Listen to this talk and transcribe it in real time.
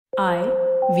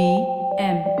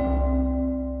IVM.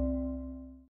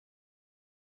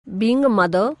 Being a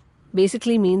mother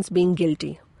basically means being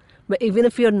guilty. But even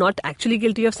if you're not actually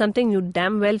guilty of something, you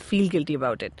damn well feel guilty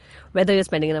about it. Whether you're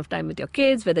spending enough time with your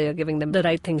kids, whether you're giving them the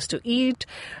right things to eat,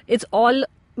 it's all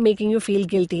making you feel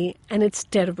guilty, and it's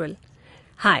terrible.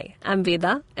 Hi, I'm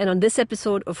Veda, and on this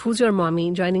episode of Who's Your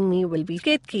Mommy, joining me will be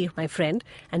Ketki, my friend,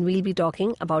 and we'll be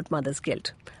talking about mother's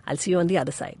guilt. I'll see you on the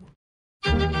other side.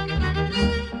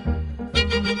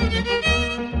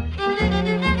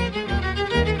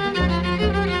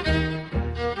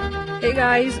 Hey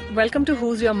guys, welcome to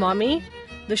Who's Your Mommy,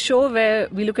 the show where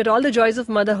we look at all the joys of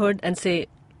motherhood and say,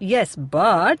 yes,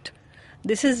 but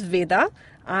this is Veda.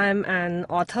 I'm an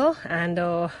author and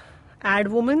a ad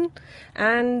woman,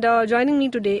 and joining me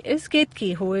today is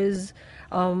Ketki, who is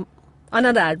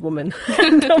another ad woman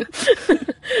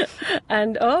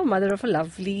and a mother of a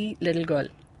lovely little girl,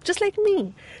 just like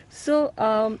me. So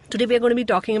today we are going to be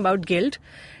talking about guilt.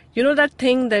 You know that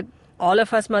thing that all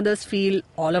of us mothers feel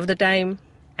all of the time?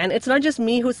 And it's not just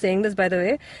me who's saying this, by the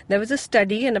way. There was a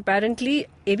study, and apparently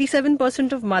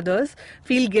 87% of mothers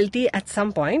feel guilty at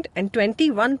some point, and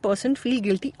 21% feel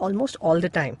guilty almost all the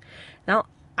time. Now,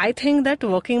 I think that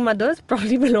working mothers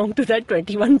probably belong to that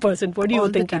 21%. What do you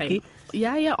think, Kiki?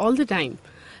 Yeah, all the time.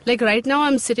 Like right now,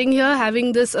 I'm sitting here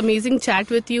having this amazing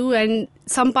chat with you, and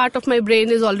some part of my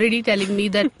brain is already telling me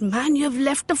that, man, you have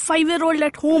left a 5-year-old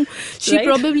at home. She Right?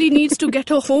 probably needs to get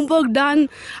her homework done.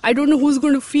 I don't know who's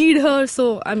going to feed her.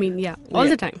 So, I mean, all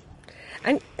the time.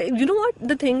 And you know what?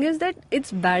 The thing is that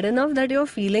it's bad enough that you're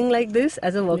feeling like this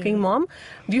as a working mom.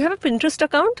 Do you have a Pinterest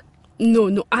account?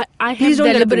 No. I Please have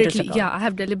don't get a Pinterest deliberately, account. I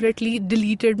have deliberately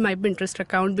deleted my Pinterest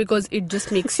account because it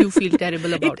just makes you feel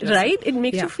terrible about it. Right? It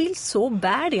makes Yeah. you feel so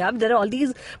bad. Yeah, there are all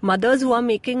these mothers who are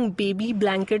making baby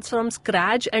blankets from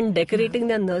scratch and decorating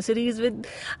their nurseries with,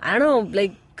 I don't know,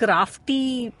 like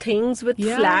crafty things with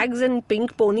Yeah. flags and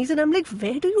pink ponies. And I'm like,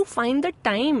 where do you find the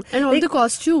time? And all Like, the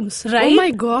costumes. Right? Oh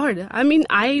my God. I mean,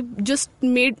 I just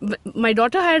made... My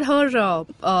daughter had her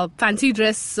fancy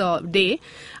dress day.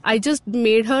 I just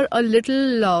made her a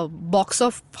little box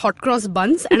of hot cross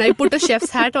buns, and I put a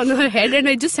chef's hat on her head, and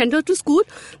I just sent her to school.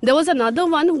 There was another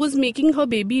one who was making her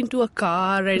baby into a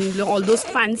car and all those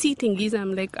fancy thingies.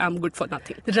 I'm like, I'm good for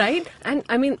nothing. Right? And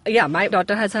I mean, yeah, my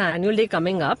daughter has her annual day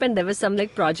coming up, and there was some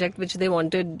like project which they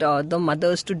wanted the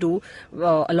mothers to do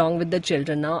along with the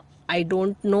children. Now, I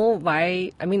don't know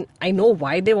why. I mean, I know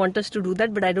why they want us to do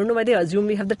that, but I don't know why they assume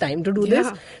we have the time to do this.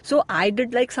 Yeah. So I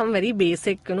did like some very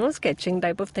basic, sketching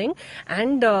type of thing.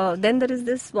 And then there is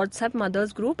this WhatsApp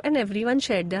mothers group, and everyone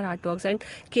shared their artworks. And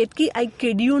Ketki, I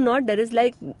kid you not, there is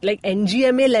like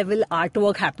NGMA level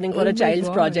artwork happening for Oh a my child's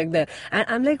God. project there. And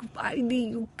I'm like,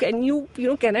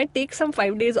 can I take some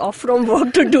 5 days off from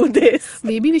work to do this?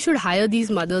 Maybe we should hire these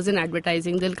mothers in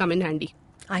advertising. They'll come in handy.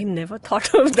 I never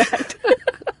thought of that.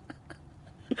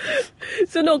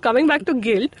 So no, coming back to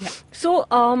guilt. Yeah. So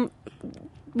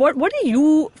what do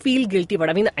you feel guilty about?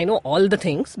 I mean, I know all the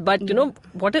things, but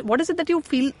what is it that you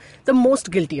feel the most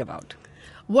guilty about?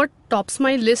 What tops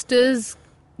my list is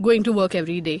going to work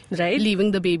every day, Right.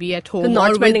 Leaving the baby at home, So not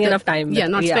or with spending enough time with- Yeah,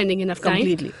 not yeah, spending enough time.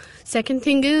 completely. Second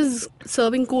thing is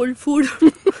serving cold food.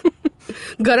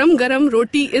 Garam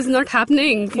roti is not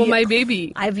happening for my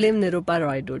baby. I blame Nirupa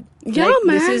Roy, dude. Yeah, Like,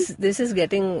 man. This is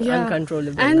getting Yeah.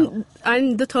 uncontrollable now.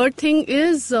 And the third thing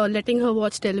is letting her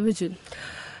watch television.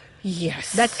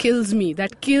 Yes. That kills me.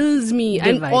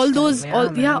 And Device all time, those, yeah,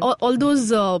 man. all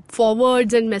those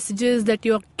forwards and messages that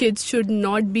your kids should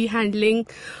not be handling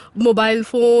mobile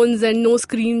phones and no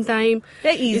screen time.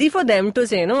 They're easy for them to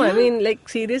say, no? I mean, like,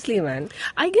 seriously, man.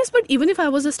 I guess, but even if I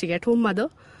was a stay-at-home mother,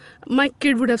 my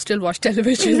kid would have still watched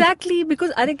television. Exactly,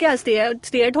 because stay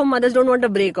at home mothers don't want a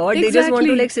break, or they just want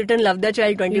to Exactly. like sit and love their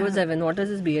child 24/7. What is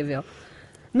this behavior?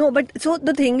 No, but so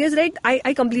the thing is, right,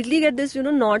 I completely get this,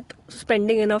 not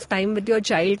spending enough time with your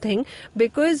child thing,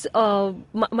 because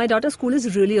my daughter's school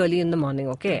is really early in the morning,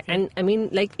 okay? And I mean,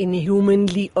 like,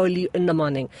 inhumanly early in the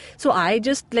morning. So I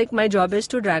just, like, my job is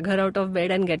to drag her out of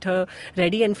bed and get her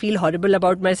ready and feel horrible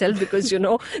about myself because,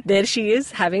 there she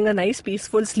is having a nice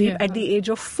peaceful sleep Yeah. at the age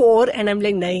of 4, and I'm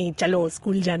like, nahi, chalo,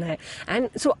 school jana hai. And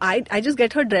so I just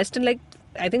get her dressed in like,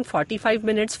 I think 45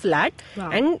 minutes flat. Wow.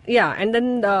 And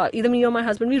then either me or my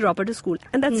husband, we drop her to school,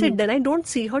 and that's it. Then I don't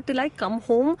see her till I come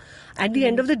home at the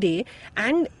end of the day,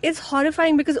 and it's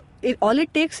horrifying because all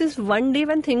it takes is one day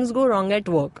when things go wrong at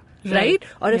work. Right?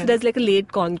 Or if there's like a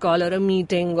late con call or a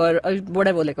meeting or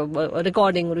whatever, like a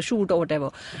recording or a shoot or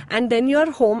whatever. And then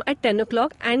you're home at 10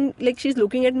 o'clock and like she's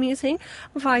looking at me saying,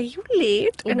 why are you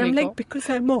late? Oh and my I'm like, God. because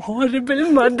I'm a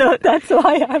horrible mother. That's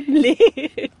why I'm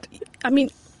late. I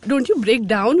mean, don't you break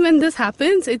down when this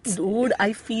happens? It's Dude,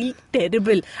 I feel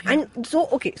terrible. And so,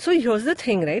 okay, so here's the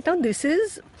thing, right? Now, this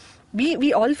is,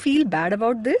 we all feel bad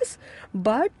about this,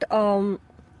 but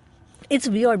it's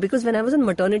weird because when I was on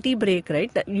maternity break,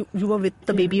 right, that you were with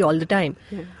the baby all the time.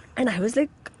 Yeah. And I was like,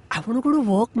 I want to go to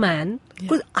work, man,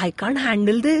 because I can't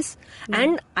handle this.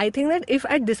 And I think that if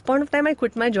at this point of time I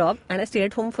quit my job and I stay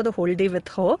at home for the whole day with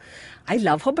her, I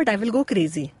love her, but I will go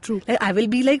crazy. True. Like, I will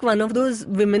be like one of those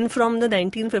women from the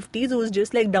 1950s who's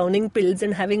just like downing pills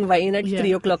and having wine at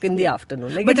 3 o'clock in the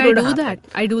afternoon. Like, but it's I going to do happen. that.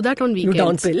 I do that on weekends. You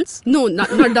down pills? No, not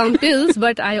down pills,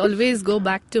 but I always go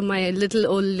back to my little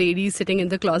old lady sitting in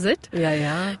the closet.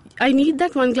 Yeah. I need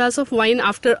that one glass of wine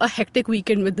after a hectic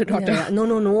weekend with the daughter. Yeah.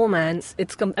 No, man.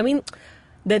 I mean,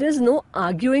 there is no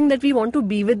arguing that we want to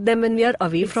be with them when we are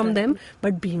away from them,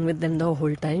 but being with them the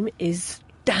whole time is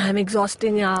damn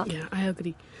exhausting, yeah. Yeah, I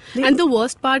agree. And the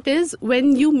worst part is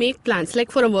when you make plans, like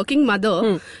for a working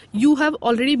mother, you have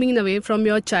already been away from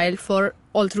your child for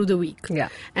all through the week. Yeah.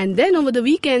 And then over the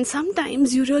weekend,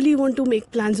 sometimes you really want to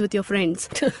make plans with your friends.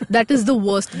 That is the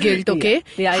worst guilt, okay?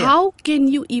 Yeah. How can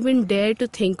you even dare to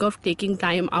think of taking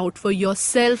time out for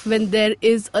yourself when there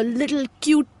is a little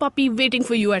cute puppy waiting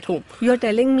for you at home? You're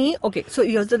telling me, okay, so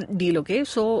here's the deal, okay?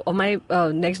 So my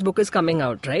next book is coming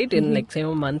out, right? In like, say, a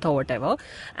month or whatever.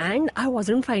 And I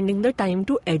wasn't finding the time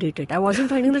to edit it. I wasn't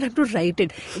finding the time to write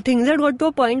it. Things had got to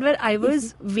a point where I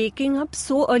was waking up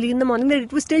so early in the morning that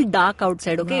it was still dark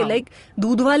outside, okay? Wow. Like,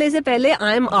 doodh wale se pehle,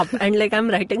 I'm up and like I'm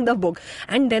writing the book.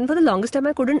 And then for the longest time,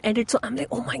 I couldn't edit. So I'm like,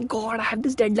 oh my God, I have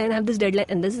this deadline. And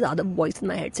this is the other voice in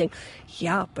my head saying,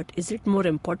 yeah, but is it more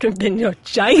important than your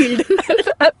child?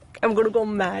 I'm going to go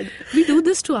mad. We do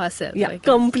this to ourselves. Yeah, like,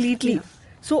 completely. yeah.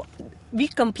 So we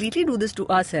completely do this to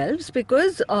ourselves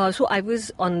because so I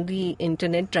was on the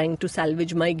internet trying to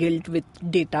salvage my guilt with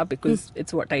data because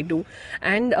it's what I do,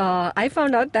 and I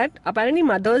found out that apparently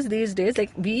mothers these days,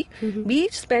 like we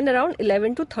spend around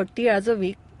 11 to 30 hours a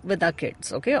week with our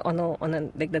kids, okay, on a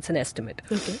like that's an estimate.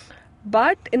 Okay.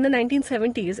 But in the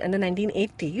 1970s and the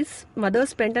 1980s, mothers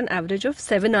spent an average of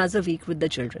 7 hours a week with the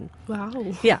children. Wow.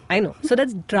 Yeah, I know. So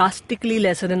that's drastically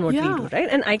lesser than what we do, right?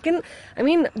 And I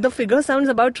mean, the figure sounds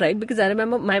about right because I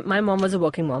remember my mom was a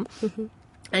working mom.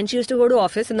 And she used to go to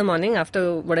office in the morning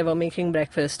after whatever, making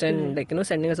breakfast and like,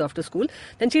 sending us off to school.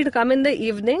 Then she'd come in the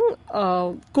evening,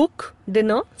 cook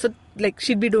dinner. So like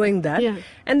she'd be doing that. Yeah.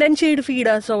 And then she'd feed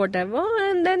us or whatever.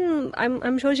 And then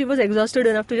I'm sure she was exhausted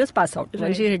enough to just pass out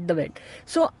when she hit the bed.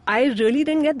 So I really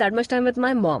didn't get that much time with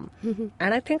my mom.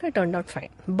 And I think I turned out fine.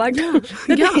 But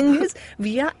the thing is,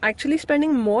 we are actually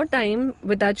spending more time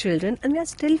with our children and we are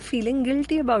still feeling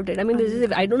guilty about it. I mean,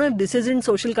 I don't know if this isn't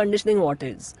social conditioning, what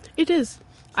is? It is.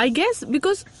 I guess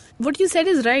because what you said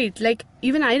is right. Like,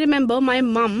 even I remember my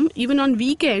mum, even on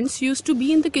weekends, used to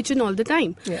be in the kitchen all the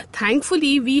time. Yeah.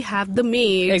 Thankfully, we have the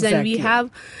maids and we Exactly. have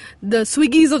the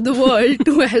Swiggies of the world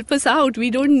to help us out.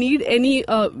 We don't need any,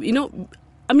 I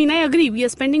mean, I agree. We are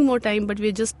spending more time, but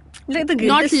we're just Like the guilt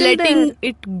not is still letting there.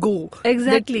 it go.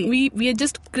 Exactly. That we are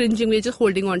just cringing. We are just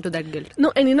holding on to that guilt.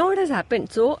 No, and you know what has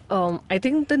happened? So, I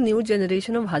think the new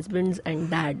generation of husbands and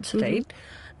dads, right?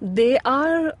 They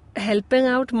are helping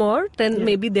out more than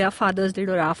maybe their fathers did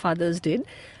or our fathers did.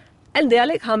 And they are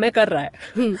like, hame kar raha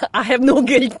hai. I have no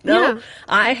guilt now. Yeah.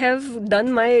 I have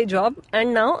done my job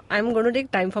and now I'm going to take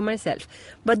time for myself.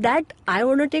 But that I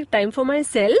want to take time for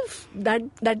myself, that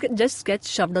just gets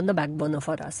shoved on the back burner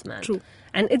for us, man. True.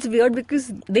 And it's weird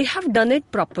because they have done it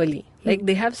properly. Like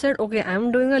they have said, okay,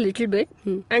 I'm doing a little bit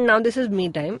and now this is me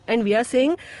time. And we are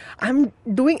saying, I'm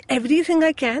doing everything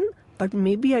I can, but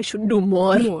maybe I should do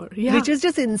more. Yeah. Which is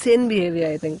just insane behavior,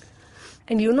 I think.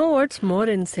 And you know what's more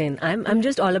insane? I'm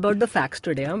just all about the facts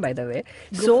today, by the way.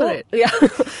 Go for it. Yeah.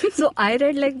 So I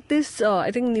read like this,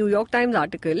 I think New York Times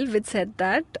article which said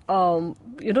that,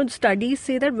 studies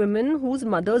say that women whose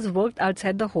mothers worked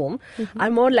outside the home are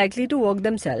more likely to work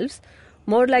themselves,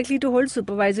 more likely to hold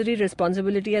supervisory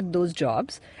responsibility at those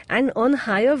jobs, and earn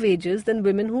higher wages than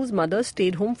women whose mothers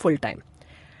stayed home full time.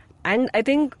 And I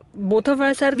think both of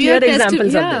us are clear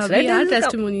examples of this, right? We are This is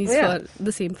testimonies for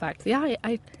the same fact. Yeah,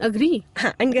 I agree.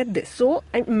 And get this. So,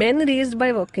 men raised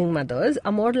by working mothers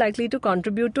are more likely to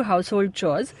contribute to household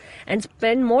chores and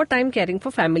spend more time caring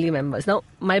for family members. Now,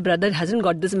 my brother hasn't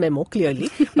got this memo clearly,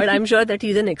 but I'm sure that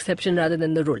he's an exception rather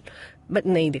than the rule. But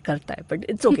nahi de karta hai. But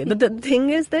it's okay. The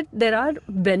thing is that there are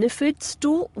benefits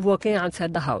to working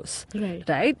outside the house.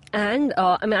 Right. And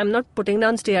I'm not putting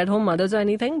down stay-at-home mothers or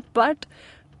anything, but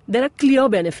there are clear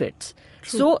benefits.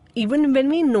 So even when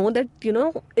we know that,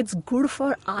 it's good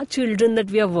for our children that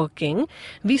we are working,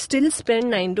 we still spend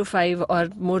 9 to 5 or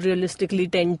more realistically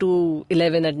 10 to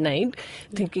 11 at night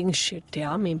thinking, shit,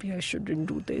 yeah, maybe I shouldn't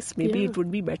do this. Maybe it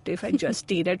would be better if I just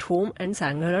stayed at home and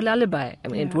sang her a lullaby. I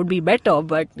mean, it would be better,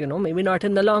 but, maybe not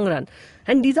in the long run.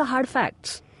 And these are hard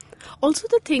facts. Also,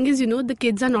 the thing is, the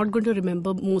kids are not going to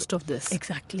remember most of this.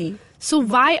 Exactly. So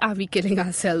why are we killing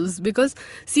ourselves? Because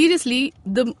seriously,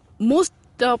 the most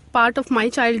part of my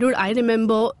childhood I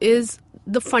remember is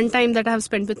the fun time that I have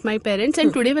spent with my parents.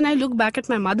 And today when I look back at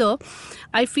my mother,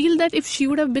 I feel that if she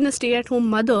would have been a stay-at-home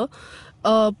mother,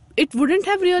 it wouldn't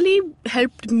have really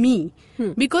helped me.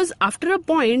 Because after a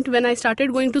point when I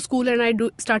started going to school and I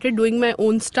started doing my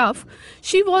own stuff,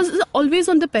 she was always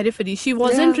on the periphery. She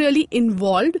wasn't really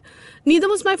involved. Neither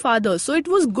was my father. So it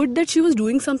was good that she was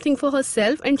doing something for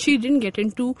herself and she didn't get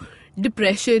into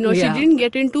depression or she didn't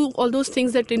get into all those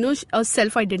things that, a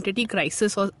self-identity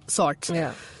crisis or sorts.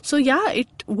 Yeah. So it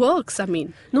works, I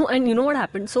mean. No, and you know what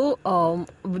happened? So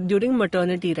during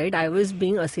maternity, right, I was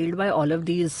being assailed by all of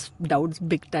these doubts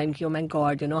big time. Oh my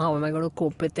God, how am I going to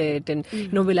cope with it? And,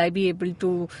 will I be able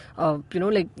to,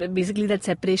 basically that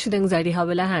separation anxiety, how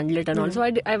will I handle it? And also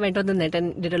I went on the net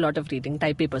and did a lot of reading,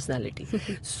 type A personality.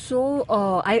 So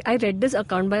I read this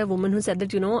account by a woman who said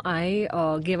that,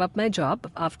 I gave up my job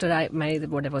after my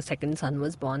second son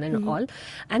was born and all.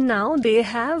 And now they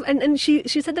have, and she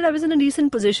said that I was in a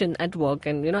decent position at work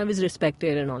and, I was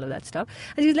respected and all of that stuff.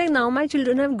 And she's like, now my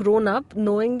children have grown up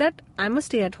knowing that I'm a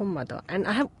stay-at-home mother and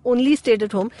I have only stayed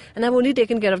at home and I've only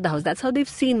taken care of the house. That's how they've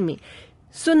seen me.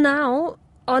 So now,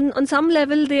 on some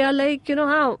level, they are like,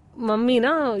 how mummy,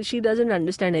 she doesn't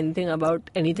understand anything about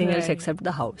anything else except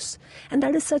the house. And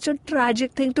that is such a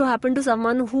tragic thing to happen to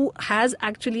someone who has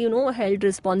actually, held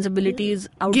responsibilities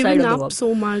outside Given of the up work.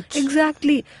 so much.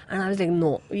 Exactly. And I was like,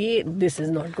 no, this is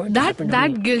not going to happen to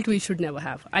me. That guilt we should never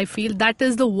have. I feel that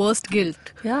is the worst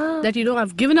guilt. Yeah. That,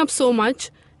 I've given up so much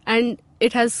and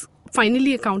it has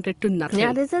finally accounted to nothing.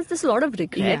 Yeah, there's a lot of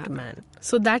regret, man.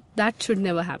 So that should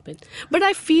never happen. But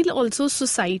I feel also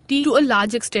society to a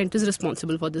large extent is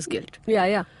responsible for this guilt.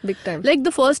 Yeah, big time. Like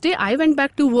the first day I went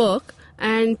back to work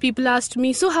and people asked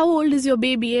me, so how old is your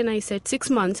baby? And I said 6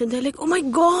 months. And they're like, oh my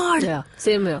God. Yeah,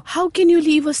 same here. How can you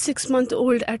leave a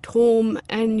 6-month-old at home?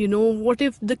 And, what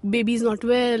if the baby is not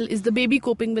well? Is the baby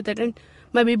coping with it? And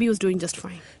my baby was doing just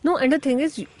fine. No, and the thing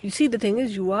is,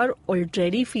 you are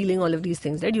already feeling all of these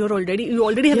things, right? You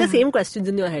already have the same questions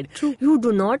in your head. True. You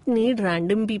do not need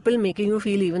random people making you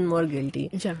feel even more guilty.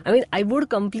 Yeah. I mean, I would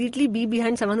completely be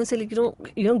behind someone who say like,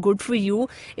 good for you.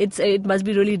 It must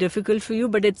be really difficult for you,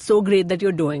 but it's so great that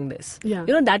you're doing this. Yeah.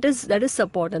 That is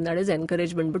support and that is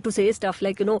encouragement. But to say stuff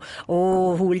like,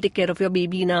 oh, who will take care of your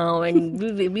baby now? And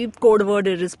we code word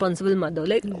irresponsible mother.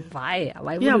 Like, why?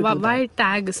 Why would you do that? Why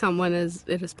tag someone as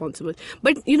irresponsible?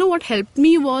 But what helped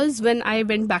me was when I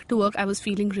went back to work, I was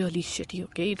feeling really shitty,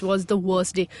 okay? It was the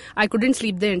worst day. I couldn't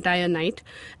sleep the entire night.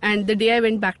 And the day I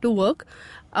went back to work,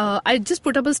 I just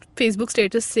put up a Facebook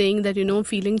status saying that,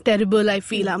 feeling terrible. I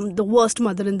feel I'm the worst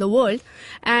mother in the world.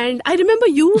 And I remember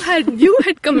you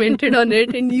had commented on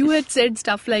it and you had said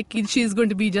stuff like she's going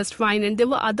to be just fine. And there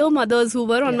were other mothers who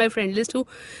were on my friend list who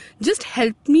just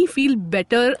helped me feel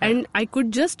better and I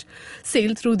could just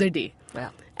sail through the day. Yeah.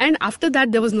 And after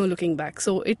that, there was no looking back.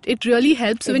 So it really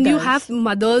helps when you have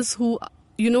mothers who,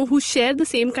 who share the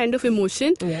same kind of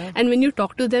emotion. Yeah. And when you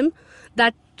talk to them,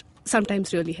 that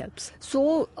sometimes really helps.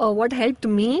 So what helped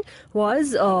me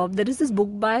was there is this book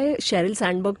by Sheryl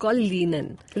Sandberg called Lean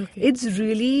In. Okay. It's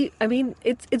really,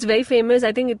 it's very famous.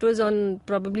 I think it was on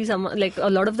probably some, like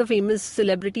a lot of the famous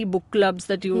celebrity book clubs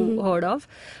that you heard of.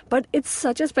 But it's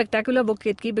such a spectacular book,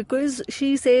 Ketki, because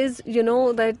she says,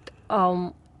 that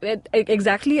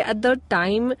exactly at the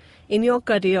time in your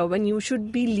career when you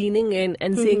should be leaning in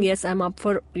and saying, yes, I'm up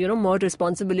for, more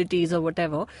responsibilities or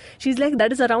whatever. She's like,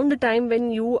 that is around the time when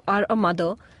you are a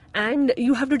mother and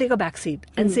you have to take a back seat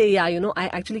and say, I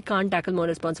actually can't tackle more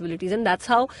responsibilities. And that's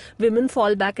how women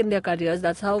fall back in their careers.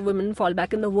 That's how women fall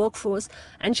back in the workforce.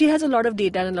 And she has a lot of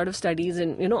data and a lot of studies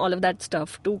and, all of that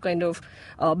stuff to kind of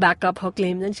back up her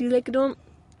claims. And she's like,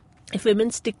 if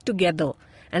women stick together,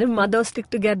 and if mothers stick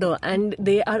together and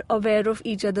they are aware of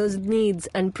each other's needs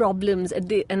and problems and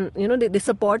they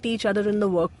support each other in the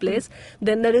workplace,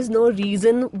 then there is no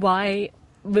reason why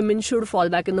women should fall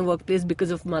back in the workplace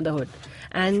because of motherhood.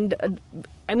 And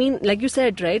like you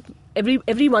said, right,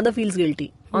 every mother feels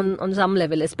guilty on some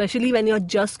level, especially when you're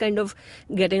just kind of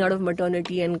getting out of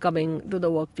maternity and coming to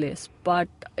the workplace. But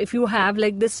if you have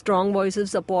like this strong voice of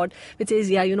support which says,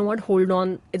 hold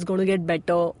on, it's going to get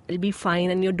better, it'll be fine,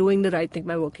 and you're doing the right thing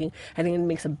by working, I think it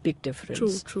makes a big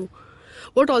difference. True.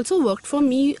 what also worked for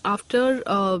me after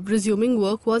resuming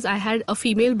work was I had a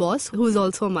female boss who is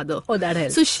also a mother. Oh, that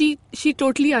helps. So she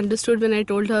totally understood when I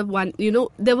told her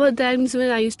there were times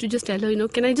when I used to just tell her,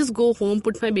 can I just go home,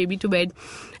 put my baby to bed,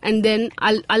 and then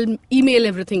I'll email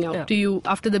everything out to you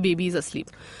after the baby is asleep.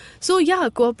 So yeah,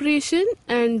 cooperation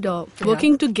and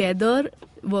working together,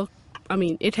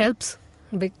 it helps.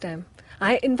 Big time.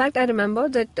 In fact, I remember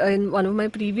that in one of my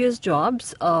previous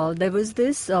jobs, there was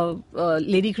this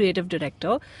lady creative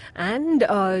director, and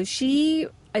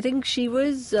I think she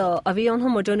was away on her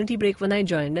maternity break when I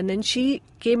joined, and then she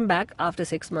came back after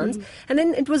 6 months, and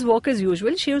then it was work as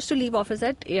usual. She used to leave office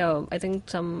at I think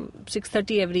some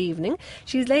 6:30 every evening.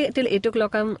 She's like, till 8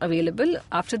 o'clock I'm available.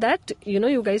 After that,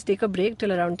 you guys take a break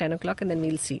till around 10 o'clock, and then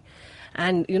we'll see.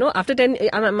 And after 10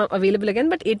 I'm available again,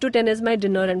 but 8 to 10 is my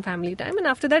dinner and family time, and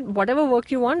after that whatever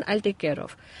work you want I'll take care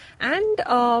of. And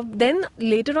then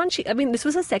later on this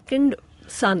was a second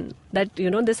son that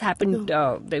this happened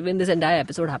when this entire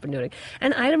episode happened during,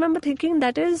 and I remember thinking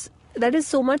that is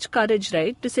so much courage,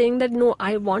 right, to saying that no,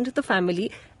 I want the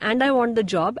family and I want the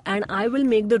job, and I will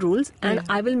make the rules, and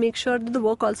I will make sure that the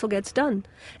work also gets done.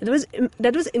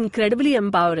 That was incredibly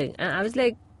empowering, and I was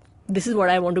like, this is what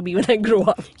I want to be when I grow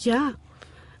up. Yeah.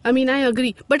 I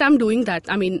agree. But I'm doing that.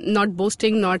 Not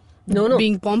boasting, not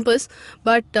being pompous.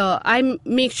 But I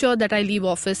make sure that I leave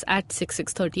office at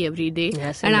 6:30 every day.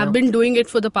 Yes, and I've been doing it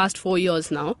for the past 4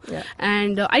 years now. Yeah.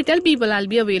 And I tell people I'll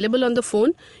be available on the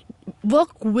phone.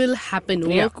 Work will happen.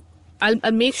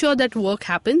 I'll make sure that work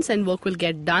happens and work will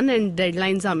get done and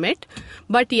deadlines are met.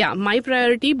 But yeah, my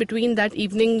priority between that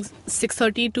evening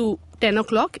 6:30 to 10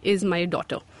 o'clock is my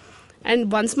daughter.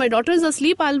 And once my daughter is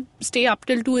asleep, I'll stay up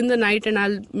till 2 in the night, and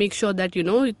I'll make sure that,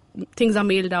 things are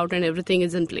mailed out and everything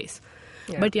is in place.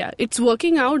 Yeah. But yeah, it's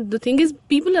working out. The thing is,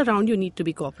 people around you need to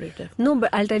be cooperative. No, but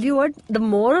I'll tell you what, the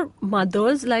more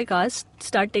mothers like us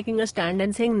start taking a stand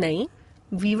and saying, nahi,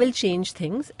 we will change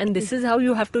things, and this is how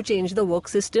you have to change the work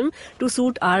system to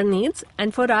suit our needs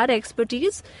and for our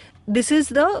expertise. This is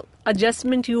the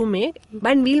adjustment you make,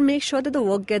 and we'll make sure that the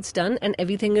work gets done and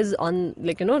everything is on,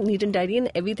 neat and tidy,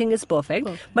 and everything is perfect.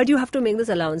 But you have to make this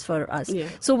allowance for us. Yeah.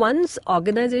 So once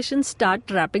organizations start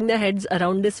wrapping their heads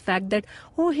around this fact that,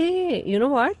 oh hey, you know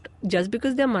what, just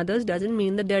because they're mothers doesn't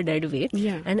mean that they're dead weight.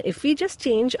 Yeah. And if we just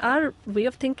change our way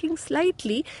of thinking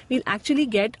slightly, we'll actually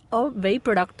get a very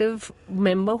productive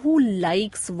member who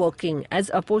likes working, as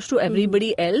opposed to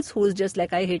everybody else who's just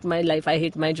like, I hate my life, I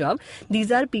hate my job.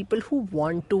 These are people who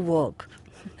want to work,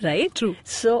 right? True.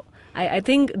 So I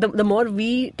think the more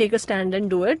we take a stand and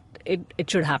do it, it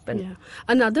should happen. Yeah.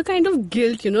 Another kind of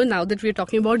guilt, now that we're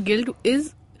talking about guilt,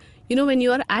 is, when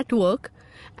you are at work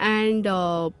and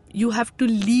you have to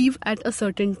leave at a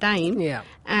certain time,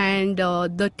 and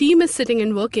the team is sitting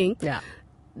and working. Yeah.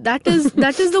 That is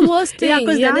the worst thing. Yeah,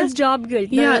 because then it's job guilt.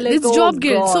 Yeah, like, it's job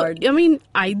guilt. God. So,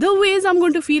 either ways I'm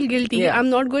going to feel guilty. Yeah. I'm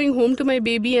not going home to my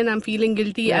baby and I'm feeling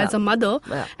guilty as a mother.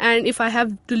 Yeah. And if I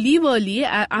have to leave early,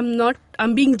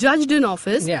 I'm being judged in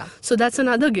office. Yeah. So that's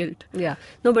another guilt. Yeah.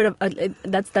 No, but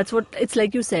that's what, it's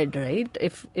like you said, right?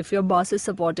 If your boss is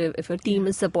supportive, if your team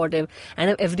is supportive, and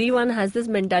if everyone has this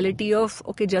mentality of,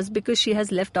 okay, just because she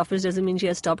has left office doesn't mean she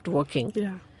has stopped working.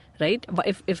 Yeah. Right? But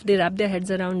if they wrap their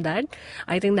heads around that,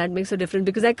 I think that makes a difference,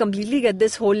 because I completely get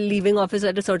this whole leaving office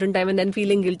at a certain time and then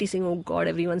feeling guilty, saying, oh God,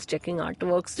 everyone's checking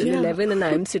artworks till 11 and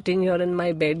I'm sitting here in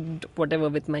my bed, whatever,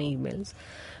 with my emails.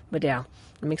 But yeah,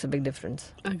 it makes a big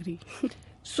difference. Agree.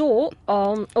 So,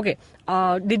 okay,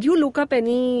 did you look up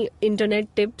any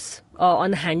internet tips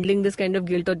on handling this kind of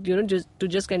guilt, or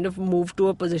just kind of move to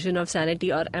a position of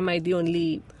sanity, or am I the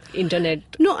only internet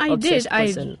No, I did.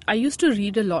 person? I used to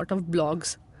read a lot of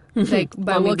blogs. Like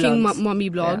by Mommy working blogs. mommy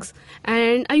blogs,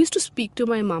 and I used to speak to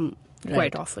my mom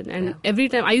quite often, and every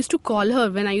time I used to call her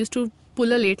when I used to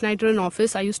pull a late nighter in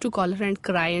office. I used to call her and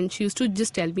cry, and she used to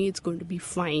just tell me it's going to be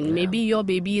fine. Maybe your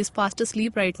baby is fast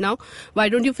asleep right now. Why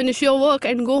don't you finish your work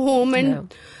and go home,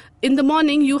 and in the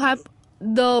morning you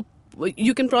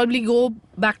can probably go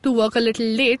back to work a little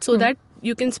late so that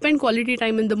you can spend quality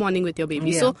time in the morning with your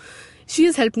baby. So she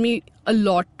has helped me a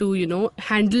lot to,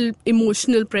 handle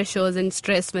emotional pressures and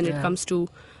stress when it comes to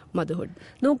motherhood.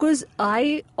 No, because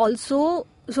I also...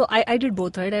 So I did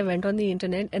both, right? I went on the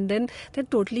internet, and then they're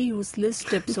totally useless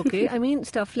tips, okay? I mean,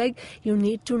 stuff like, you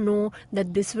need to know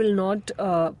that this will not...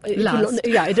 last.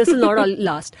 It will not all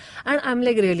last. And I'm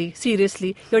like, really?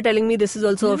 Seriously? You're telling me this is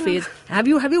also a phase? Have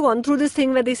you gone through this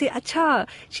thing where they say, Acha,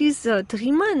 she's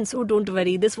 3 months. Oh, don't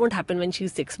worry. This won't happen when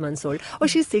she's 6 months old. Or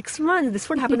she's 6 months. This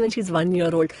won't happen when she's 1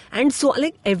 year old. And so,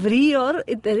 like, every year,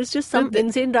 there is just some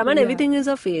insane drama, and everything is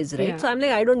a phase, right? So I'm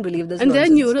like, I don't believe this And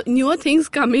nonsense. there are newer things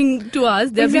coming to us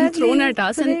because they've been thrown at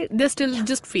us, Right. and they're still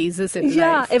just phases in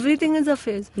Yeah, life. everything is a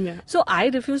phase. Yeah. So I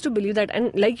refuse to believe that.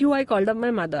 And like you, I called up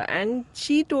my mother and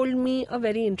she told me a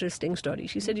very interesting story.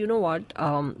 She said, you know what,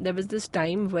 there was this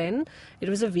time when it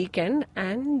was a weekend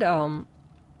and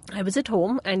I was at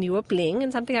home and you were playing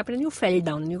and something happened and you fell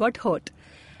down and you got hurt.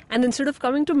 And instead of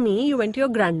coming to me, you went to your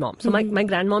grandmom. So my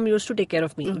grandmom used to take care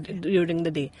of me during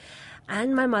the day.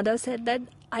 And my mother said that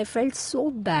I felt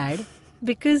so bad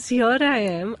because here I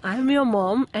am, I'm your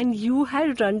mom, and you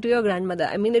had run to your grandmother.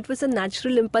 I mean, it was a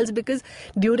natural impulse because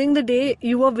during the day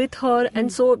you were with her,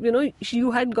 and so, you know,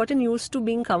 you had gotten used to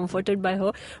being comforted by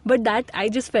her. But that, I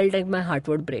just felt like my heart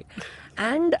would break.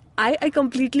 And I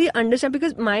completely understand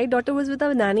because my daughter was with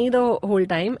her nanny the whole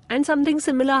time and something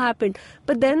similar happened.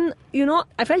 But then, you know,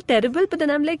 I felt terrible, but then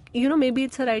I'm like, you know, maybe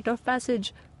it's a rite of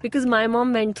passage. Because my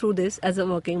mom went through this as a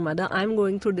working mother. I'm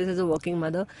going through this as a working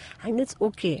mother. And it's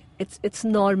okay. It's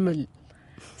normal.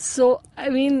 So, I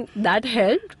mean, that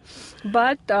helped.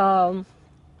 But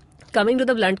coming to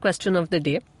the blunt question of the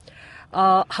day,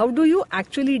 how do you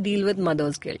actually deal with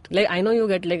mother's guilt? Like, I know you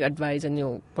get like advice and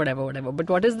you whatever.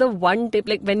 But what is the one tip?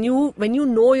 Like when you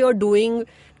know you're doing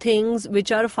things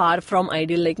which are far from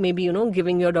ideal, like maybe, you know,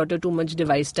 giving your daughter too much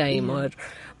device time or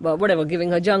whatever, giving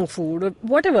her junk food or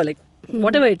whatever, like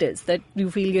whatever it is that you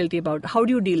feel guilty about. How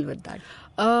do you deal with that?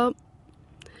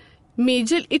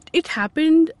 It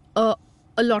happened a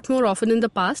lot more often in the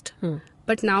past.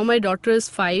 But now my daughter is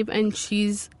 5 and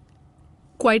she's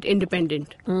quite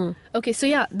independent. Okay, so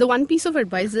yeah, the one piece of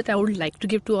advice that I would like to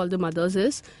give to all the mothers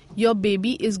is your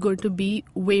baby is going to be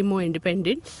way more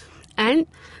independent and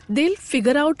they'll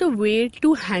figure out a way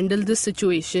to handle this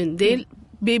situation.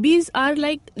 Babies are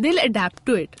like, they'll adapt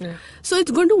to it. So it's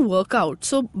going to work out.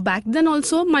 So back then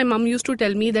also, my mom used to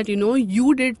tell me that, you know,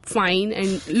 you did fine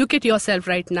and look at yourself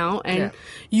right now and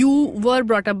you were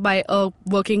brought up by a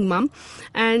working mom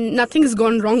and nothing has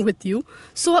gone wrong with you.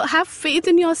 So have faith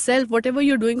in yourself. Whatever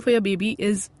you're doing for your baby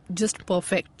is just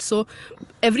perfect. So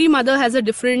every mother has a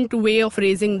different way of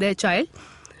raising their child.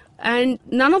 And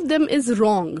none of them is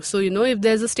wrong. So, you know, if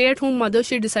there's a stay-at-home mother,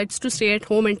 she decides to stay at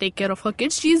home and take care of her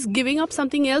kids. She's giving up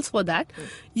something else for that.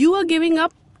 You are giving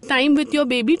up time with your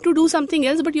baby to do something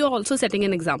else, but you're also setting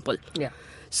an example. Yeah.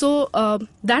 So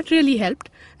that really helped.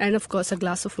 And of course, a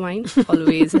glass of wine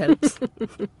always helps.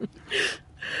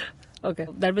 Okay,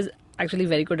 that was actually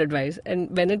very good advice.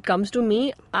 And when it comes to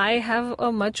me, I have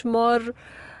a much more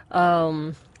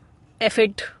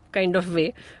effort kind of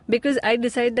way because I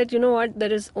decide that, you know what,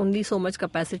 there is only so much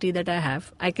capacity that I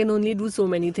have. I can only do so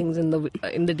many things in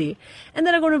the day, and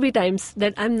there are going to be times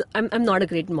that I'm not a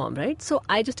great mom, right? So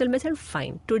I just tell myself,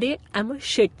 fine, today I'm a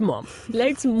shit mom.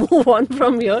 Let's move on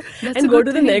from here and go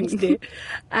to the next day.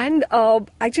 And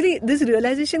actually, this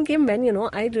realization came when, you know,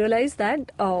 I realized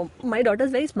that my daughter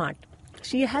is very smart.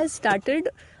 She has started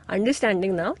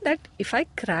understanding now that if I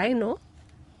cry, no,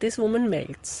 this woman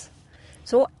melts.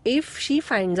 So if she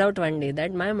finds out one day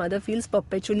that my mother feels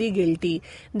perpetually guilty,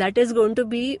 that is going to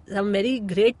be some very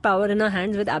great power in her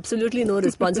hands with absolutely no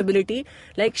responsibility.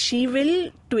 Like, she will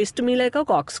twist me like a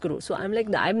corkscrew. So I'm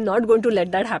like, I'm not going to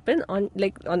let that happen on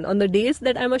the days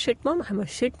that I'm a shit mom. I'm a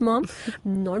shit mom.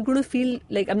 I'm not going to feel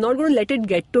like, I'm not going to let it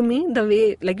get to me the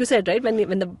way, like you said, right?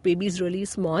 When the baby is really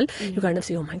small, you kind of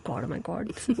say, oh my God,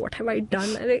 what have I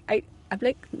done? I'm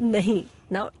like, nahi,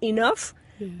 now enough.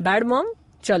 Bad mom.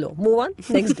 Chalo, move on,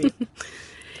 next day.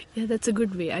 Yeah, that's a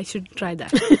good way. I should try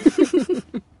that.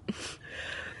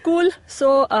 Cool.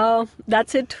 So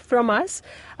that's it from us.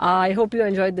 I hope you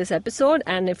enjoyed this episode.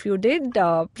 And if you did,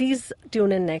 please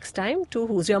tune in next time to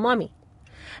Who's Your Mommy?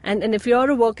 And if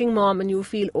you're a working mom and you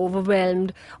feel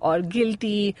overwhelmed or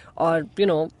guilty or, you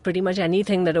know, pretty much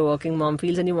anything that a working mom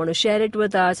feels and you want to share it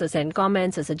with us or send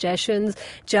comments or suggestions,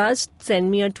 just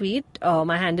send me a tweet.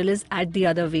 My handle is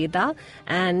 @theotherveda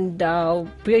and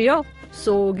we're here.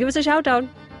 So give us a shout out.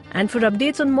 And for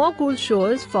updates on more cool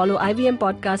shows, follow IVM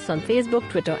Podcasts on Facebook,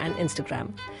 Twitter and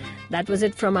Instagram. That was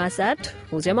it from us at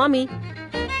Who's Your Mommy?